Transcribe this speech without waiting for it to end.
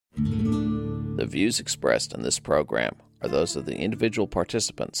The views expressed in this program are those of the individual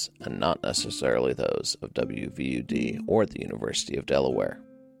participants and not necessarily those of WVUD or the University of Delaware.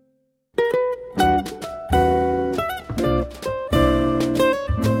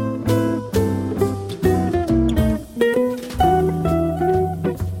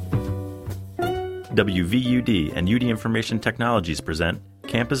 WVUD and UD Information Technologies present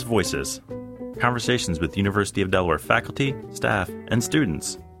Campus Voices, conversations with University of Delaware faculty, staff, and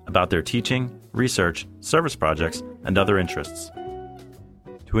students about their teaching, research, service projects, and other interests.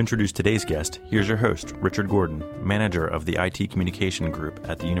 To introduce today's guest, here's your host, Richard Gordon, manager of the IT Communication Group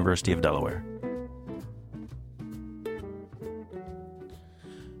at the University of Delaware.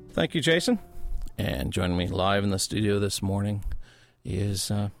 Thank you, Jason. And joining me live in the studio this morning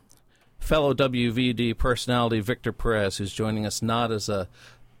is fellow WVD personality Victor Perez, who's joining us not as a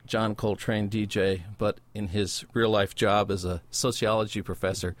John Coltrane DJ, but in his real-life job as a sociology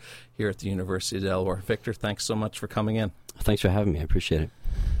professor here at the University of Delaware. Victor, thanks so much for coming in. Thanks for having me. I appreciate it.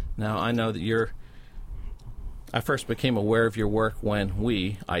 Now, I know that I first became aware of your work when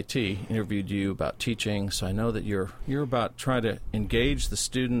we, IT, interviewed you about teaching, so I know that you're about trying to engage the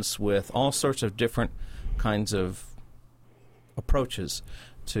students with all sorts of different kinds of approaches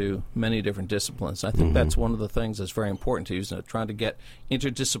to many different disciplines. I think that's one of the things that's very important to you, isn't it? Trying to get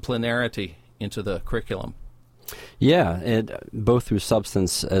interdisciplinarity into the curriculum. Yeah, both through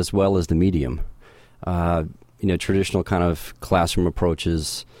substance as well as the medium. Traditional kind of classroom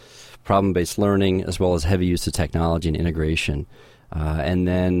approaches, problem-based learning, as well as heavy use of technology and integration. And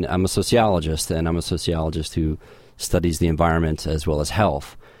then I'm a sociologist, who studies the environment as well as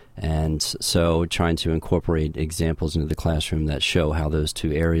health. And so trying to incorporate examples into the classroom that show how those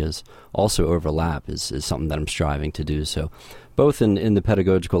two areas also overlap is something that I'm striving to do. So both in the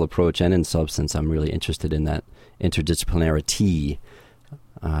pedagogical approach and in substance, I'm really interested in that interdisciplinarity.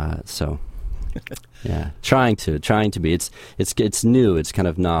 Trying to be. It's new. It's kind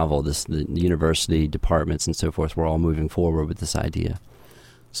of novel. The university departments and so forth, we're all moving forward with this idea.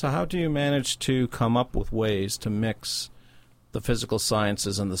 So how do you manage to come up with ways to mix the physical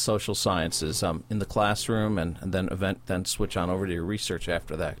sciences and the social sciences in the classroom, and then switch on over to your research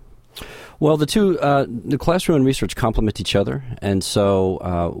after that? Well, the classroom and research complement each other, and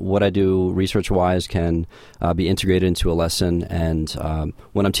so what I do research-wise can be integrated into a lesson, and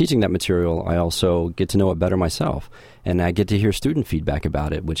when I'm teaching that material, I also get to know it better myself, and I get to hear student feedback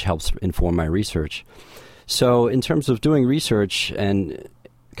about it, which helps inform my research. So in terms of doing research and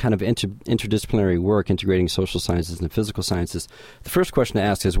kind of interdisciplinary work, integrating social sciences and physical sciences, the first question to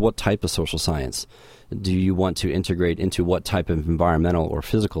ask is, what type of social science do you want to integrate into what type of environmental or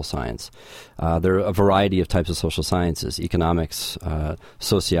physical science? There are a variety of types of social sciences: economics,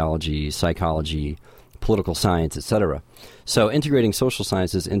 sociology, psychology, political science, etc. So integrating social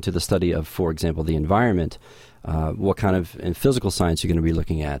sciences into the study of, for example, the environment, what kind of in physical science you're going to be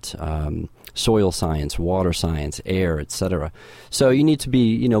looking at, soil science, water science, air, etc. So you need to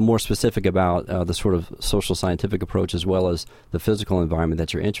be, more specific about the sort of social scientific approach as well as the physical environment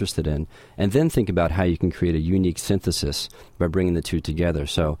that you're interested in, and then think about how you can create a unique synthesis by bringing the two together.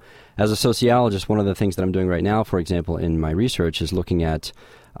 So as a sociologist, one of the things that I'm doing right now, for example, in my research is looking at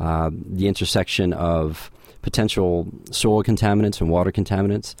the intersection of potential soil contaminants and water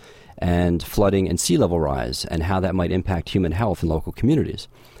contaminants and flooding and sea level rise, and how that might impact human health in local communities.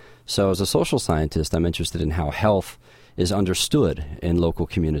 So as a social scientist, I'm interested in how health is understood in local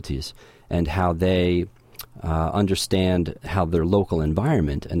communities and how they understand how their local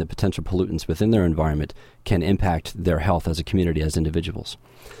environment and the potential pollutants within their environment can impact their health as a community, as individuals.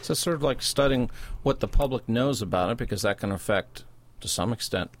 So it's sort of like studying what the public knows about it, because that can affect, to some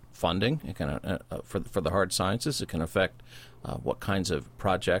extent, funding. It can for the hard sciences. It can affect what kinds of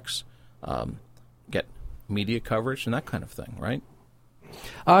projects get media coverage and that kind of thing, right?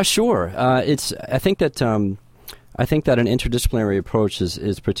 Sure. I think that an interdisciplinary approach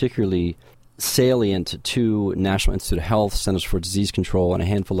is particularly salient to National Institute of Health, Centers for Disease Control, and a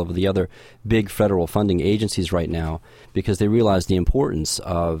handful of the other big federal funding agencies right now, because they realize the importance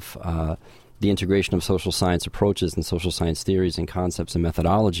of the integration of social science approaches and social science theories and concepts and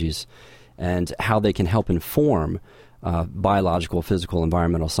methodologies, and how they can help inform biological, physical,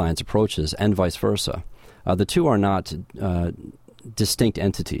 environmental science approaches, and vice versa. The two are not distinct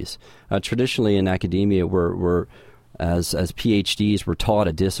entities. Traditionally in academia, we're as PhDs, we're taught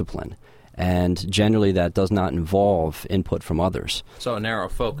a discipline, and generally that does not involve input from others. So a narrow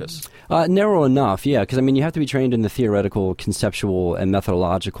focus. Narrow enough, yeah, because you have to be trained in the theoretical, conceptual, and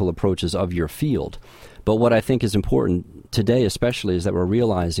methodological approaches of your field. But what I think is important today especially is that we're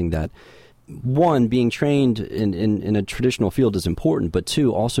realizing that one, being trained in a traditional field is important, but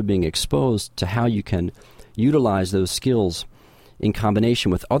two, also being exposed to how you can utilize those skills in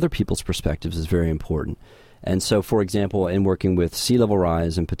combination with other people's perspectives is very important. And so, for example, in working with sea level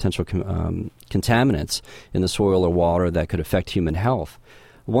rise and potential contaminants in the soil or water that could affect human health,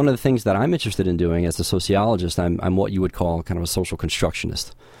 one of the things that I'm interested in doing as a sociologist, I'm what you would call kind of a social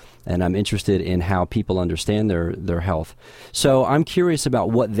constructionist. And I'm interested in how people understand their health. So I'm curious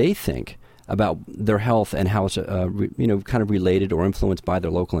about what they think about their health and how it's kind of related or influenced by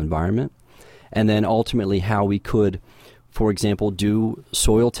their local environment. And then ultimately how we could, for example, do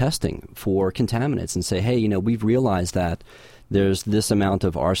soil testing for contaminants and say, hey, we've realized that there's this amount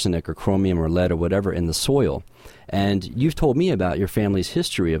of arsenic or chromium or lead or whatever in the soil. And you've told me about your family's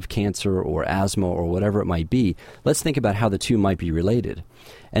history of cancer or asthma or whatever it might be. Let's think about how the two might be related.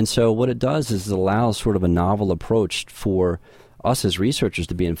 And so what it does is it allows sort of a novel approach for us as researchers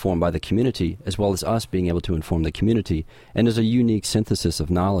to be informed by the community, as well as us being able to inform the community. And there's a unique synthesis of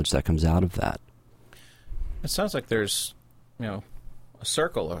knowledge that comes out of that. It sounds like there's, a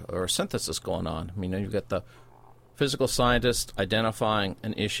circle or a synthesis going on. I mean, you've got the physical scientist identifying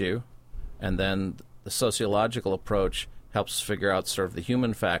an issue, and then the sociological approach helps figure out sort of the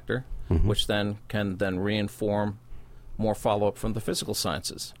human factor, which then can reinform more follow-up from the physical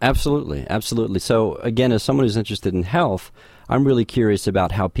sciences. Absolutely, absolutely. So again, as someone who's interested in health, I'm really curious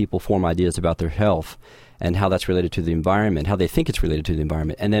about how people form ideas about their health and how that's related to the environment, how they think it's related to the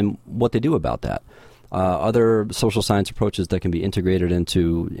environment, and then what they do about that. Other social science approaches that can be integrated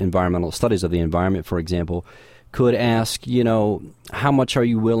into environmental studies of the environment, for example, could ask, how much are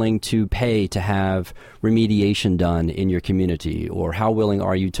you willing to pay to have remediation done in your community? Or how willing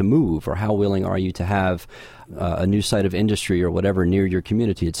are you to move? Or how willing are you to have a new site of industry or whatever near your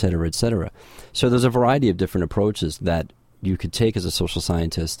community, et cetera, et cetera? So there's a variety of different approaches that you could take as a social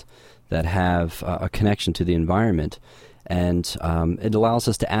scientist that have a connection to the environment. And it allows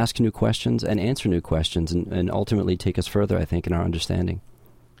us to ask new questions and answer new questions and ultimately take us further, I think, in our understanding.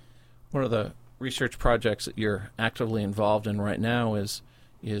 One of the research projects that you're actively involved in right now is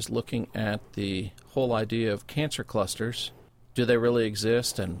looking at the whole idea of cancer clusters. Do they really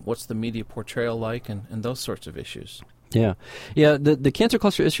exist, and what's the media portrayal like, and those sorts of issues? Yeah. The cancer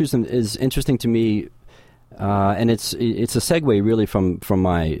cluster issues is interesting to me, and it's a segue really from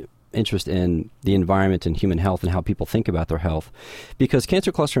my interest in the environment and human health and how people think about their health, because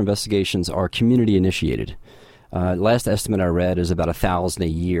cancer cluster investigations are community initiated. Last estimate I read is about 1,000 a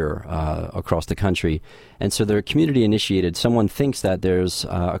year across the country. And so they're community initiated. Someone thinks that there's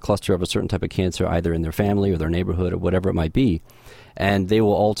a cluster of a certain type of cancer either in their family or their neighborhood or whatever it might be. And they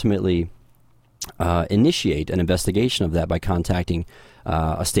will ultimately initiate an investigation of that by contacting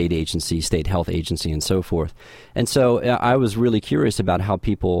a state agency, state health agency, and so forth. And so I was really curious about how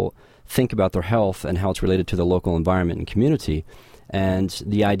people think about their health and how it's related to the local environment and community. And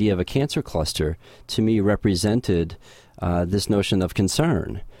the idea of a cancer cluster, to me, represented this notion of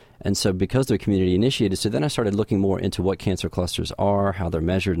concern. And so because they're community initiated, so then I started looking more into what cancer clusters are, how they're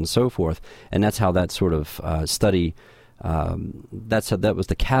measured, and so forth. And that's how that sort of study, that was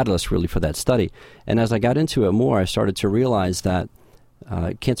the catalyst really for that study. And as I got into it more, I started to realize that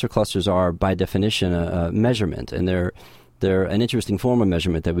cancer clusters are, by definition, a measurement, and they're an interesting form of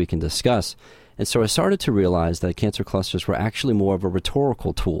measurement that we can discuss. And so I started to realize that cancer clusters were actually more of a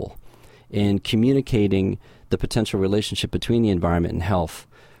rhetorical tool in communicating the potential relationship between the environment and health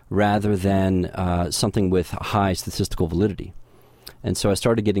rather than something with high statistical validity. And so I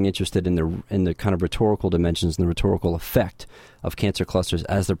started getting interested in the kind of rhetorical dimensions and the rhetorical effect of cancer clusters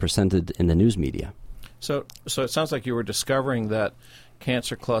as they're presented in the news media. So it sounds like you were discovering that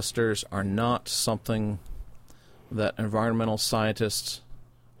cancer clusters are not something that environmental scientists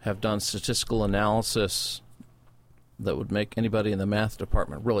have done statistical analysis that would make anybody in the math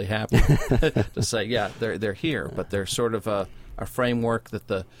department really happy to say, yeah, they're here, but they're sort of a framework that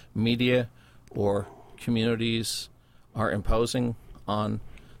the media or communities are imposing on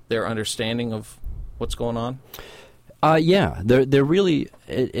their understanding of what's going on? They're really.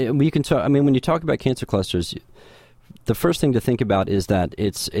 You can talk. I mean, when you talk about cancer clusters, the first thing to think about is that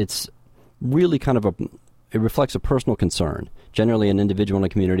it's really kind of it reflects a personal concern. Generally, an individual in a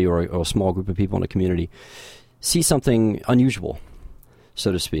community or a small group of people in a community see something unusual,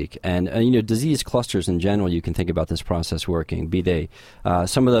 so to speak. And, disease clusters in general, you can think about this process working, be they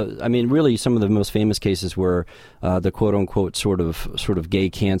some of the most famous cases were the quote-unquote sort of gay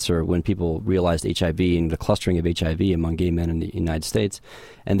cancer when people realized HIV and the clustering of HIV among gay men in the United States.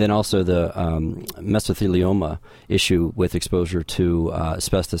 And then also the mesothelioma issue with exposure to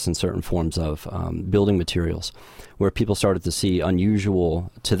asbestos and certain forms of building materials, where people started to see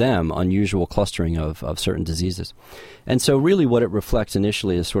unusual clustering of certain diseases. And so really what it reflects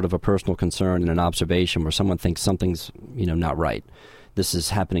initially is sort of a personal concern and an observation where someone thinks something's, not right. This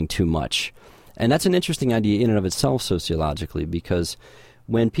is happening too much. And that's an interesting idea in and of itself sociologically, because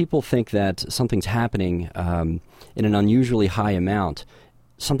when people think that something's happening in an unusually high amount,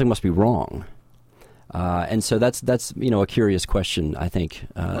 something must be wrong. And so that's a curious question, I think,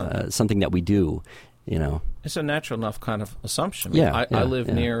 something that we do, It's a natural enough kind of assumption. I live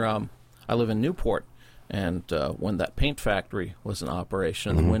near, I live in Newport, and when that paint factory was in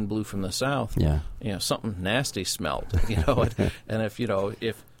operation, and the wind blew from the south, something nasty smelled, and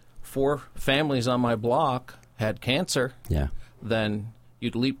if 4 families on my block had cancer, then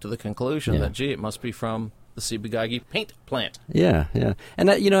you'd leap to the conclusion that, it must be from the Ciba-Geigy paint plant. Yeah. And,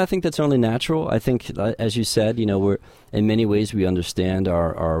 I think that's only natural. I think, as you said, we're in many ways we understand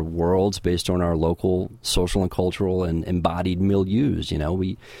our worlds based on our local social and cultural and embodied milieus,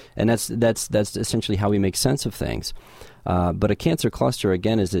 and that's essentially how we make sense of things. But a cancer cluster,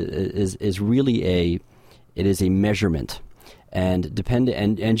 again, is really a measurement. And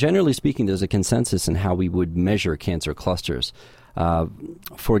generally speaking, there's a consensus in how we would measure cancer clusters.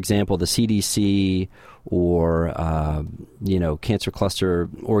 For example, the CDC or cancer cluster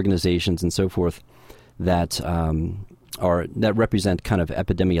organizations and so forth that represent kind of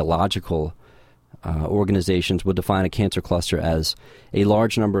epidemiological organizations would define a cancer cluster as a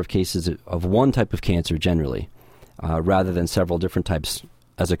large number of cases of one type of cancer generally, rather than several different types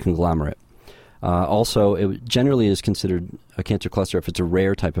as a conglomerate. Also, it generally is considered a cancer cluster if it's a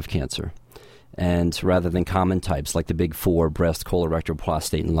rare type of cancer, and rather than common types like the big 4, breast, colorectal,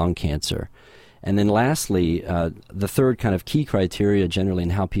 prostate, and lung cancer. And then lastly, the third kind of key criteria generally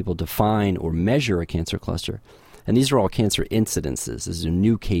in how people define or measure a cancer cluster, and these are all cancer incidences, these are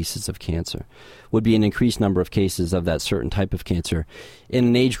new cases of cancer, would be an increased number of cases of that certain type of cancer in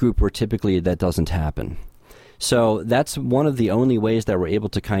an age group where typically that doesn't happen. So that's one of the only ways that we're able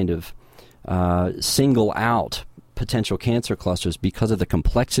to kind of single out potential cancer clusters because of the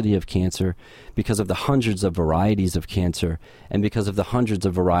complexity of cancer, because of the hundreds of varieties of cancer, and because of the hundreds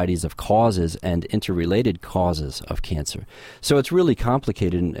of varieties of causes and interrelated causes of cancer. So it's really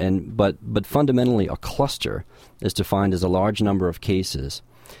complicated, but fundamentally a cluster is defined as a large number of cases,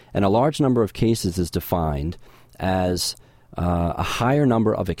 and a large number of cases is defined as a higher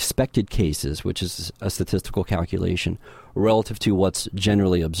number of expected cases, which is a statistical calculation, relative to what's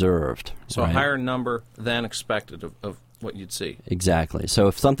generally observed. So a higher number than expected of what you'd see. Exactly. So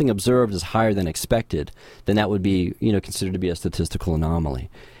if something observed is higher than expected, then that would be considered to be a statistical anomaly.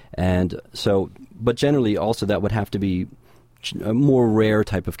 And so, but generally also that would have to be a more rare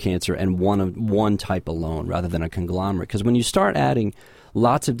type of cancer and one type alone rather than a conglomerate. Because when you start adding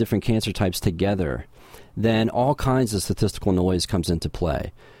lots of different cancer types together, then all kinds of statistical noise comes into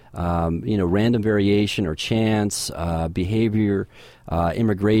play. Random variation or chance, behavior,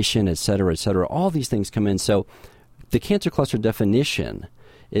 immigration, et cetera, all these things come in. So the cancer cluster definition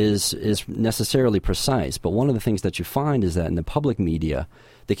is necessarily precise, but one of the things that you find is that in the public media,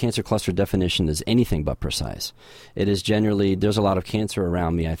 the cancer cluster definition is anything but precise. It is generally, there's a lot of cancer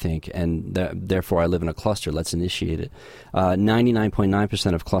around me, I think, and therefore I live in a cluster, let's initiate it.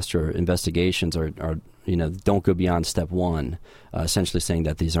 99.9% of cluster investigations are don't go beyond step 1, essentially saying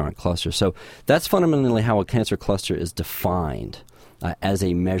that these aren't clusters. So that's fundamentally how a cancer cluster is defined as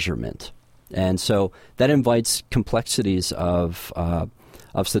a measurement. And so that invites complexities of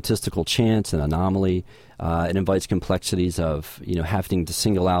statistical chance and anomaly. It invites complexities of having to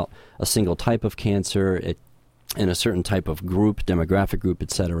single out a single type of cancer in a certain type of group, demographic group, et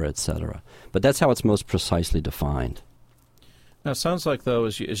cetera, But that's how it's most precisely defined. Now, it sounds like, though,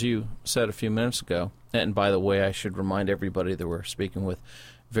 as you said a few minutes ago, and by the way, I should remind everybody that we're speaking with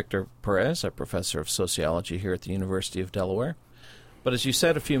Victor Perez, a professor of sociology here at the University of Delaware. But as you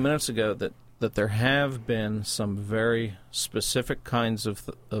said a few minutes ago, that there have been some very specific kinds of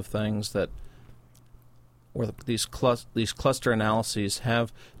things that, where these cluster analyses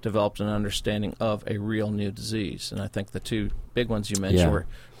have developed an understanding of a real new disease. And I think the two big ones you mentioned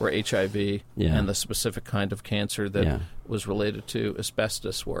were HIV and the specific kind of cancer that was related to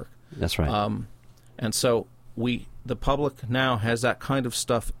asbestos work. That's right. And so the public now has that kind of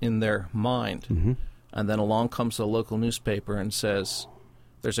stuff in their mind. Mm-hmm. And then along comes a local newspaper and says,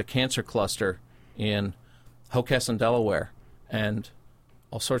 there's a cancer cluster in Hockessin, Delaware, and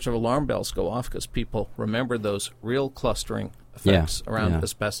all sorts of alarm bells go off because people remember those real clustering effects around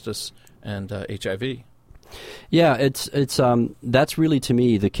asbestos and HIV. Yeah, it's that's really, to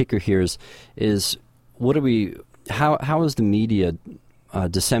me, the kicker here is what are we? How is the media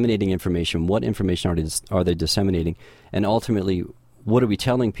disseminating information, what information are they disseminating, and ultimately, what are we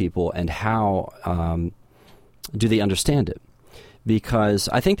telling people, and how do they understand it? Because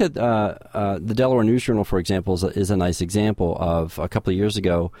I think that the Delaware News Journal, for example, is a nice example of a couple of years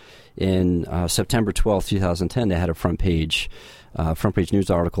ago in September 12th, 2010, they had a front page news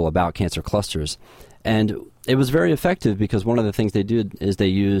article about cancer clusters. And it was very effective because one of the things they did is they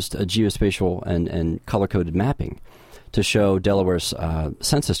used a geospatial and color-coded mapping to show Delaware's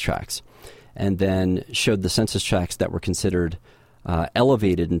census tracts, and then showed the census tracts that were considered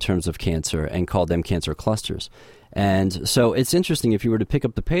elevated in terms of cancer and called them cancer clusters. And so it's interesting, if you were to pick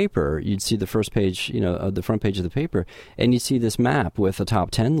up the paper, you'd see the first page, the front page of the paper, and you'd see this map with a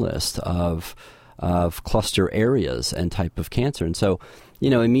top 10 list of cluster areas and type of cancer. And so,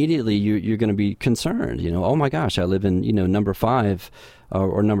 immediately you're going to be concerned, oh my gosh, I live in, number 5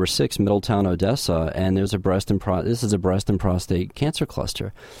 or number 6, Middletown, Odessa, and there's this is a breast and prostate cancer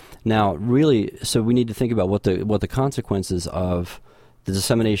cluster. Now, really, so we need to think about what the consequences of the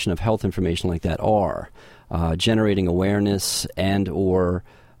dissemination of health information like that are. Generating awareness and or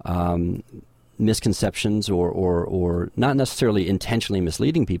misconceptions or not necessarily intentionally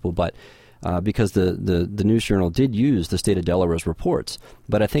misleading people, but because the News Journal did use the state of Delaware's reports.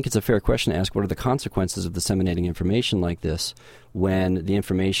 But I think it's a fair question to ask, what are the consequences of disseminating information like this when the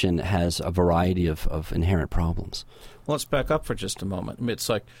information has a variety of inherent problems? Well, let's back up for just a moment. It's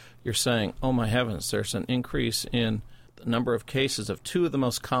like you're saying, oh my heavens, there's an increase in the number of cases of 2 of the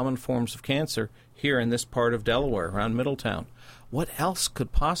most common forms of cancer here in this part of Delaware, around Middletown. What else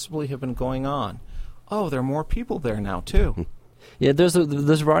could possibly have been going on? Oh, there are more people there now, too. Yeah, there's a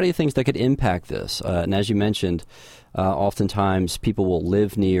variety of things that could impact this. And as you mentioned, oftentimes people will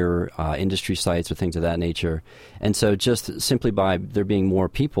live near industry sites or things of that nature. And so just simply by there being more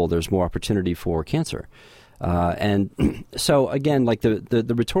people, there's more opportunity for cancer. And so, again, like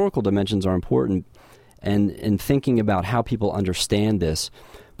the rhetorical dimensions are important, and in thinking about how people understand this,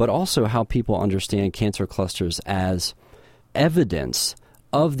 but also how people understand cancer clusters as evidence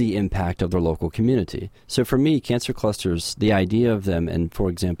of the impact of their local community. So for me, cancer clusters, the idea of them, and for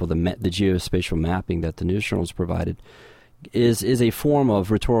example, the geospatial mapping that the News Journal has provided, is a form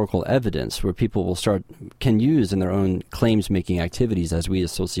of rhetorical evidence where people can use in their own claims-making activities, as we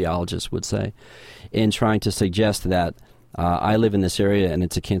as sociologists would say, in trying to suggest that I live in this area and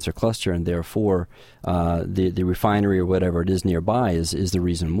it's a cancer cluster, and therefore the refinery or whatever it is nearby is the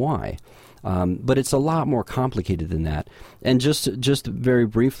reason why. But it's a lot more complicated than that. And just very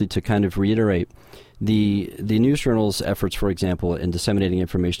briefly to kind of reiterate, the News Journal's efforts, for example, in disseminating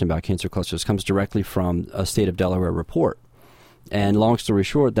information about cancer clusters comes directly from a State of Delaware report. And long story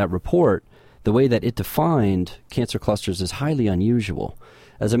short, that report, the way that it defined cancer clusters is highly unusual.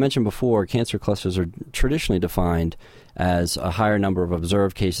 As I mentioned before, cancer clusters are traditionally defined as a higher number of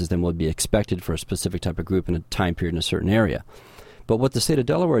observed cases than would be expected for a specific type of group in a time period in a certain area. But what the state of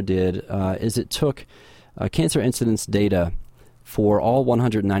Delaware did is it took cancer incidence data for all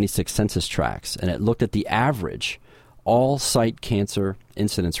 196 census tracts, and it looked at the average all-site cancer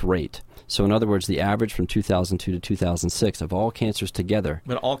incidence rate. So in other words, the average from 2002 to 2006 of all cancers together.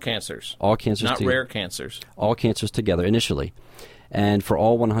 But all cancers. All cancers. Not rare cancers. All cancers together initially. And for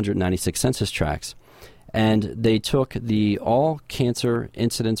all 196 census tracts. And they took the all-cancer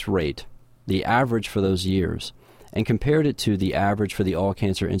incidence rate, the average for those years, and compared it to the average for the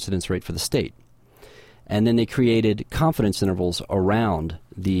all-cancer incidence rate for the state. And then they created confidence intervals around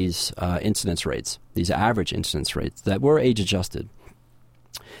these incidence rates, these average incidence rates that were age-adjusted.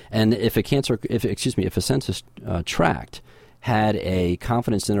 And if a census tract had a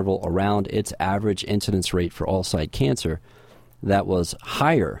confidence interval around its average incidence rate for all-site cancer that was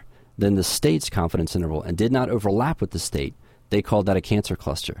higher than the state's confidence interval and did not overlap with the state, they called that a cancer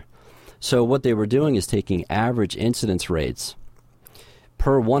cluster. So what they were doing is taking average incidence rates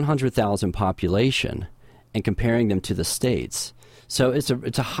per 100,000 population and comparing them to the states. So it's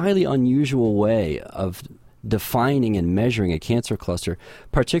a highly unusual way of defining and measuring a cancer cluster,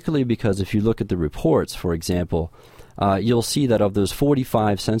 particularly because if you look at the reports, for example, you'll see that of those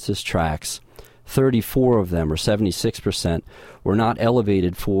 45 census tracts, 34 of them, or 76%, were not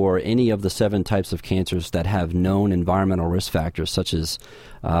elevated for any of the 7 types of cancers that have known environmental risk factors, such as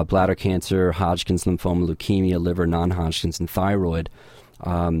bladder cancer, Hodgkin's lymphoma, leukemia, liver, non-Hodgkin's, and thyroid.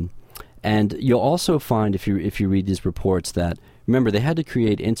 And you'll also find, if you read these reports, that, remember, they had to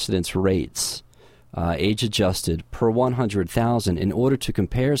create incidence rates, age-adjusted, per 100,000 in order to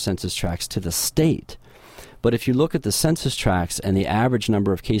compare census tracts to the state. But if you look at the census tracts and the average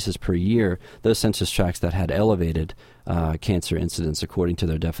number of cases per year, those census tracts that had elevated cancer incidence according to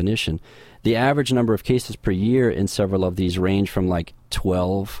their definition, the average number of cases per year in several of these range from like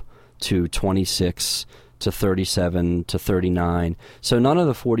 12 to 26 to 37 to 39. So none of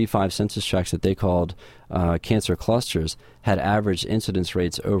the 45 census tracts that they called cancer clusters had average incidence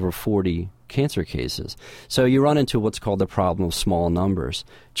rates over 40 cancer cases. So you run into what's called the problem of small numbers,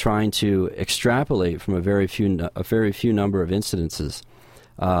 trying to extrapolate from a very few number of incidences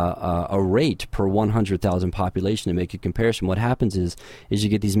a rate per 100,000 population to make a comparison. What happens is you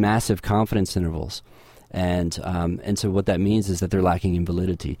get these massive confidence intervals. And so what that means is that they're lacking in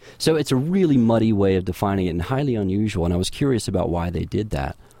validity. So it's a really muddy way of defining it and highly unusual, and I was curious about why they did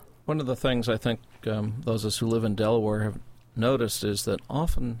that. One of the things I think those of us who live in Delaware have noticed is that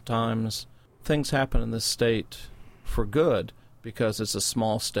oftentimes things happen in this state for good because it's a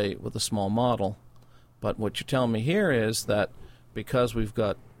small state with a small model. But what you're telling me here is that because we've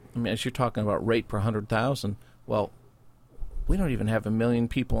got, as you're talking about rate per 100,000, well, we don't even have 1 million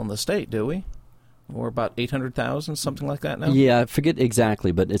people in the state, do we? We're about 800,000, something like that now? Yeah, I forget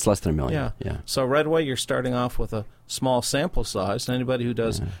exactly, but it's less than 1 million. Yeah. So right away you're starting off with a small sample size. And anybody who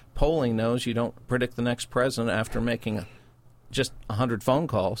does polling knows you don't predict the next president after making just 100 phone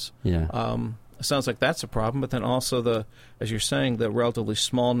calls. Yeah. It sounds like that's a problem, but then also as you're saying, the relatively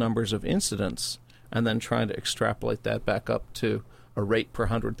small numbers of incidents and then trying to extrapolate that back up to a rate per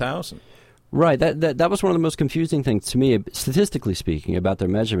 100,000. Right. That was one of the most confusing things to me, statistically speaking, about their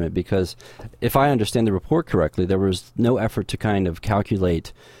measurement, because if I understand the report correctly, there was no effort to kind of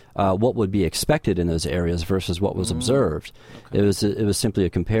calculate what would be expected in those areas versus what was observed. Okay. It was simply a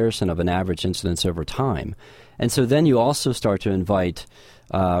comparison of an average incidence over time. And so then you also start to invite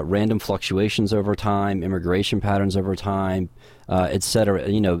random fluctuations over time, immigration patterns over time, et cetera,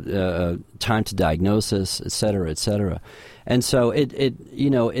 time to diagnosis, et cetera, et cetera. And so it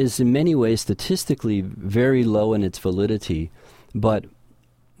is in many ways statistically very low in its validity. But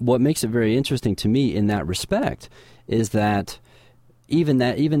what makes it very interesting to me in that respect is that even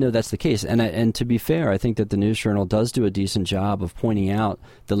though that's the case, and to be fair, I think that the News Journal does do a decent job of pointing out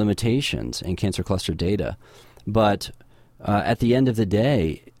the limitations in cancer cluster data. But at the end of the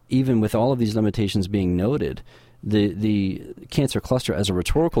day, even with all of these limitations being noted, the cancer cluster as a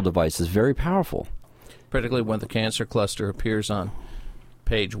rhetorical device is very powerful. Particularly when the cancer cluster appears on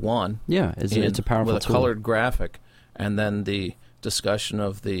page 1. Yeah, it's a powerful with a tool. Colored graphic, and then the discussion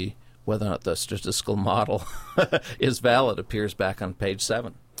of whether or not the statistical model is valid appears back on page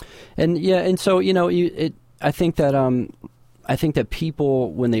 7. And so I think that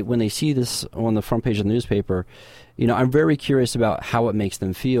people when they see this on the front page of the newspaper, I'm very curious about how it makes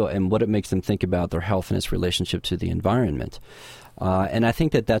them feel and what it makes them think about their health and its relationship to the environment. And I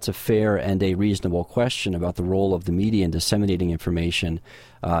think that that's a fair and a reasonable question about the role of the media in disseminating information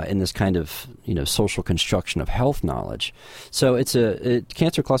in this kind of social construction of health knowledge. So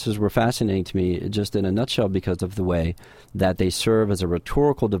cancer clusters were fascinating to me just in a nutshell because of the way that they serve as a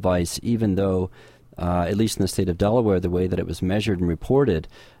rhetorical device, even though at least in the state of Delaware, the way that it was measured and reported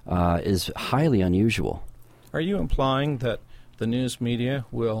is highly unusual. Are you implying that the news media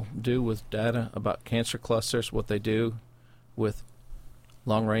will do with data about cancer clusters what they do with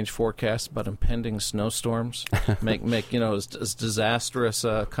long-range forecasts about impending snowstorms, make as disastrous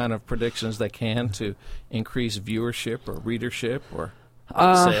kind of predictions they can to increase viewership or readership or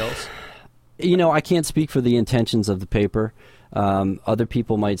sales? I can't speak for the intentions of the paper. Other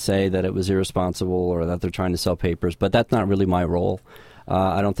people might say that it was irresponsible or that they're trying to sell papers, but that's not really my role.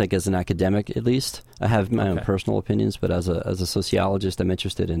 I don't think as an academic, at least. I have my own personal opinions, but as a sociologist, I'm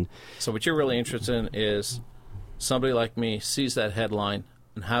interested in... So what you're really interested in is somebody like me sees that headline,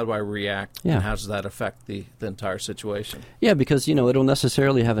 and how do I react, and how does that affect the entire situation? Yeah, because, it'll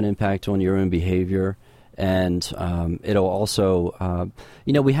necessarily have an impact on your own behavior, and it'll also,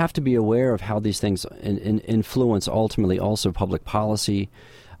 we have to be aware of how these things influence ultimately also public policy,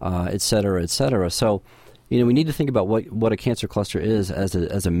 et cetera, et cetera. So, we need to think about what a cancer cluster is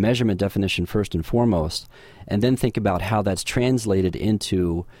as a measurement definition first and foremost, and then think about how that's translated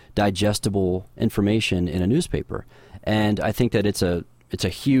into digestible information in a newspaper. And I think that it's a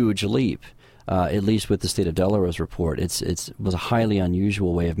huge leap, at least with the state of Delaware's report. It was a highly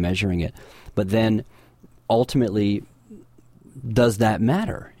unusual way of measuring it. But then ultimately, does that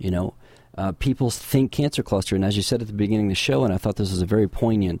matter? People think cancer cluster, and as you said at the beginning of the show, and I thought this was a very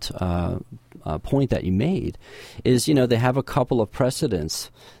poignant point that you made, is they have a couple of precedents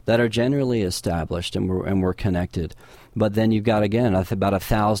that are generally established and we're connected. But then you've got, again, about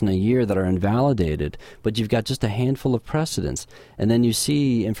 1,000 a year that are invalidated, but you've got just a handful of precedents. And then you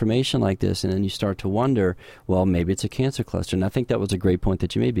see information like this, and then you start to wonder, well, maybe it's a cancer cluster. And I think that was a great point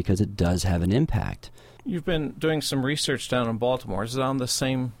that you made, because it does have an impact. You've been doing some research down in Baltimore. Is it on the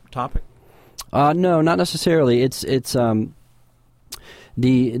same topic? No, not necessarily. It's the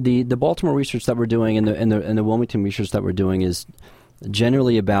Baltimore research that we're doing and the Wilmington research that we're doing is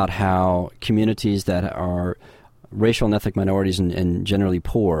generally about how communities that are racial and ethnic minorities and generally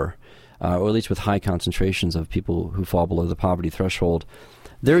poor, or at least with high concentrations of people who fall below the poverty threshold,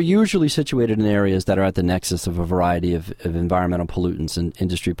 they're usually situated in areas that are at the nexus of a variety of environmental pollutants and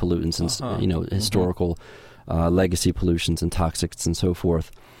industry pollutants and historical legacy pollutions and toxics and so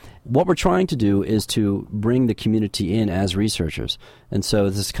forth. What we're trying to do is to bring the community in as researchers. And so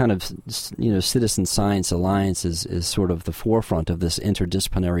this kind of, Citizen Science Alliance is sort of the forefront of this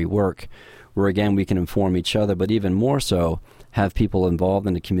interdisciplinary work where, again, we can inform each other, but even more so, have people involved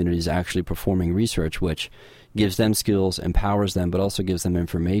in the communities actually performing research, which gives them skills, empowers them, but also gives them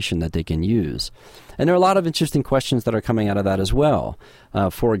information that they can use. And there are a lot of interesting questions that are coming out of that as well.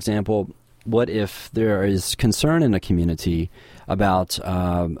 For example, what if there is concern in a community about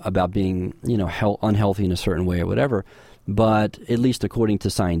being unhealthy in a certain way or whatever, but at least according to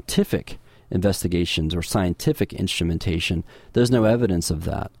scientific investigations or scientific instrumentation, there's no evidence of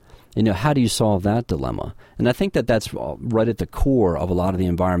that. How do you solve that dilemma? And I think that that's right at the core of a lot of the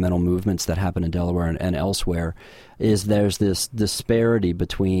environmental movements that happen in Delaware and elsewhere, is there's this disparity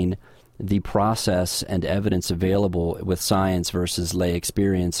between the process and evidence available with science versus lay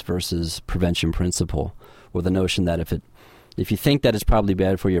experience versus prevention principle, or the notion that if you think that it's probably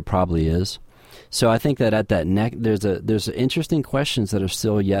bad for you, it probably is. So I think that at that there's interesting questions that are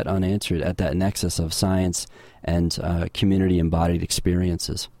still yet unanswered at that nexus of science and community-embodied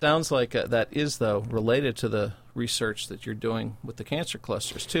experiences. Sounds like that is, though, related to the research that you're doing with the cancer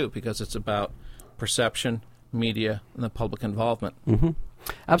clusters, too, because it's about perception, media, and the public involvement. Mm-hmm.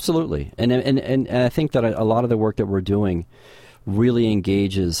 Absolutely. And I think that a lot of the work that we're doing really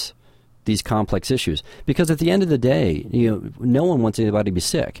engages these complex issues, because at the end of the day, no one wants anybody to be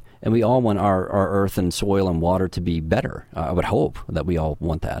sick, and we all want our earth and soil and water to be better. I would hope that we all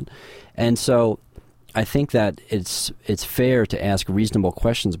want that. And so I think that it's fair to ask reasonable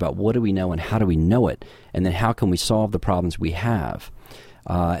questions about what do we know and how do we know it, and then how can we solve the problems we have.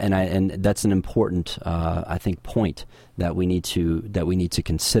 And that's an important, I think, point that we need to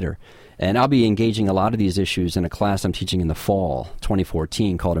consider. And I'll be engaging a lot of these issues in a class I'm teaching in the fall,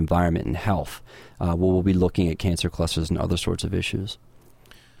 2014, called Environment and Health, where we'll be looking at cancer clusters and other sorts of issues.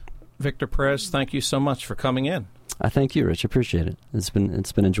 Victor Perez, thank you so much for coming in. I thank you, Rich. Appreciate it. It's been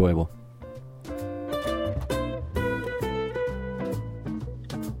enjoyable.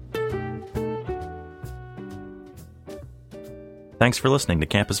 Thanks for listening to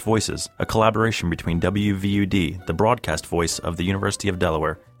Campus Voices, a collaboration between WVUD, the broadcast voice of the University of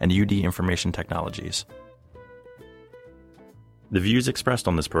Delaware, and UD Information Technologies. The views expressed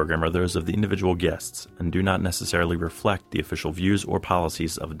on this program are those of the individual guests and do not necessarily reflect the official views or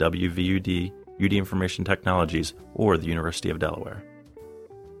policies of WVUD, UD Information Technologies, or the University of Delaware.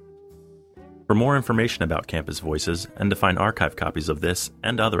 For more information about Campus Voices and to find archive copies of this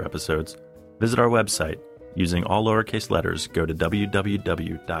and other episodes, visit our website. Using all lowercase letters, go to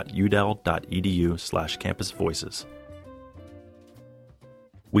www.udel.edu/campusvoices.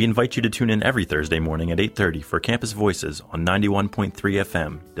 We invite you to tune in every Thursday morning at 8:30 for Campus Voices on 91.3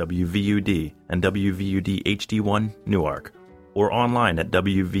 FM, WVUD, and WVUD HD1 Newark, or online at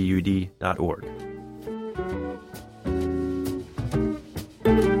wvud.org.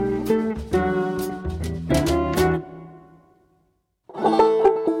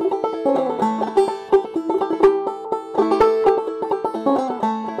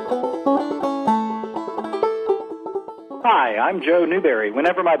 I'm Joe Newberry.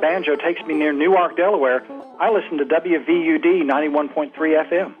 Whenever my banjo takes me near Newark, Delaware, I listen to WVUD 91.3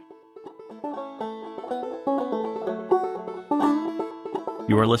 FM.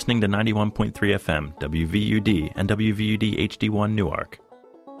 You are listening to 91.3 FM, WVUD, and WVUD HD1 Newark.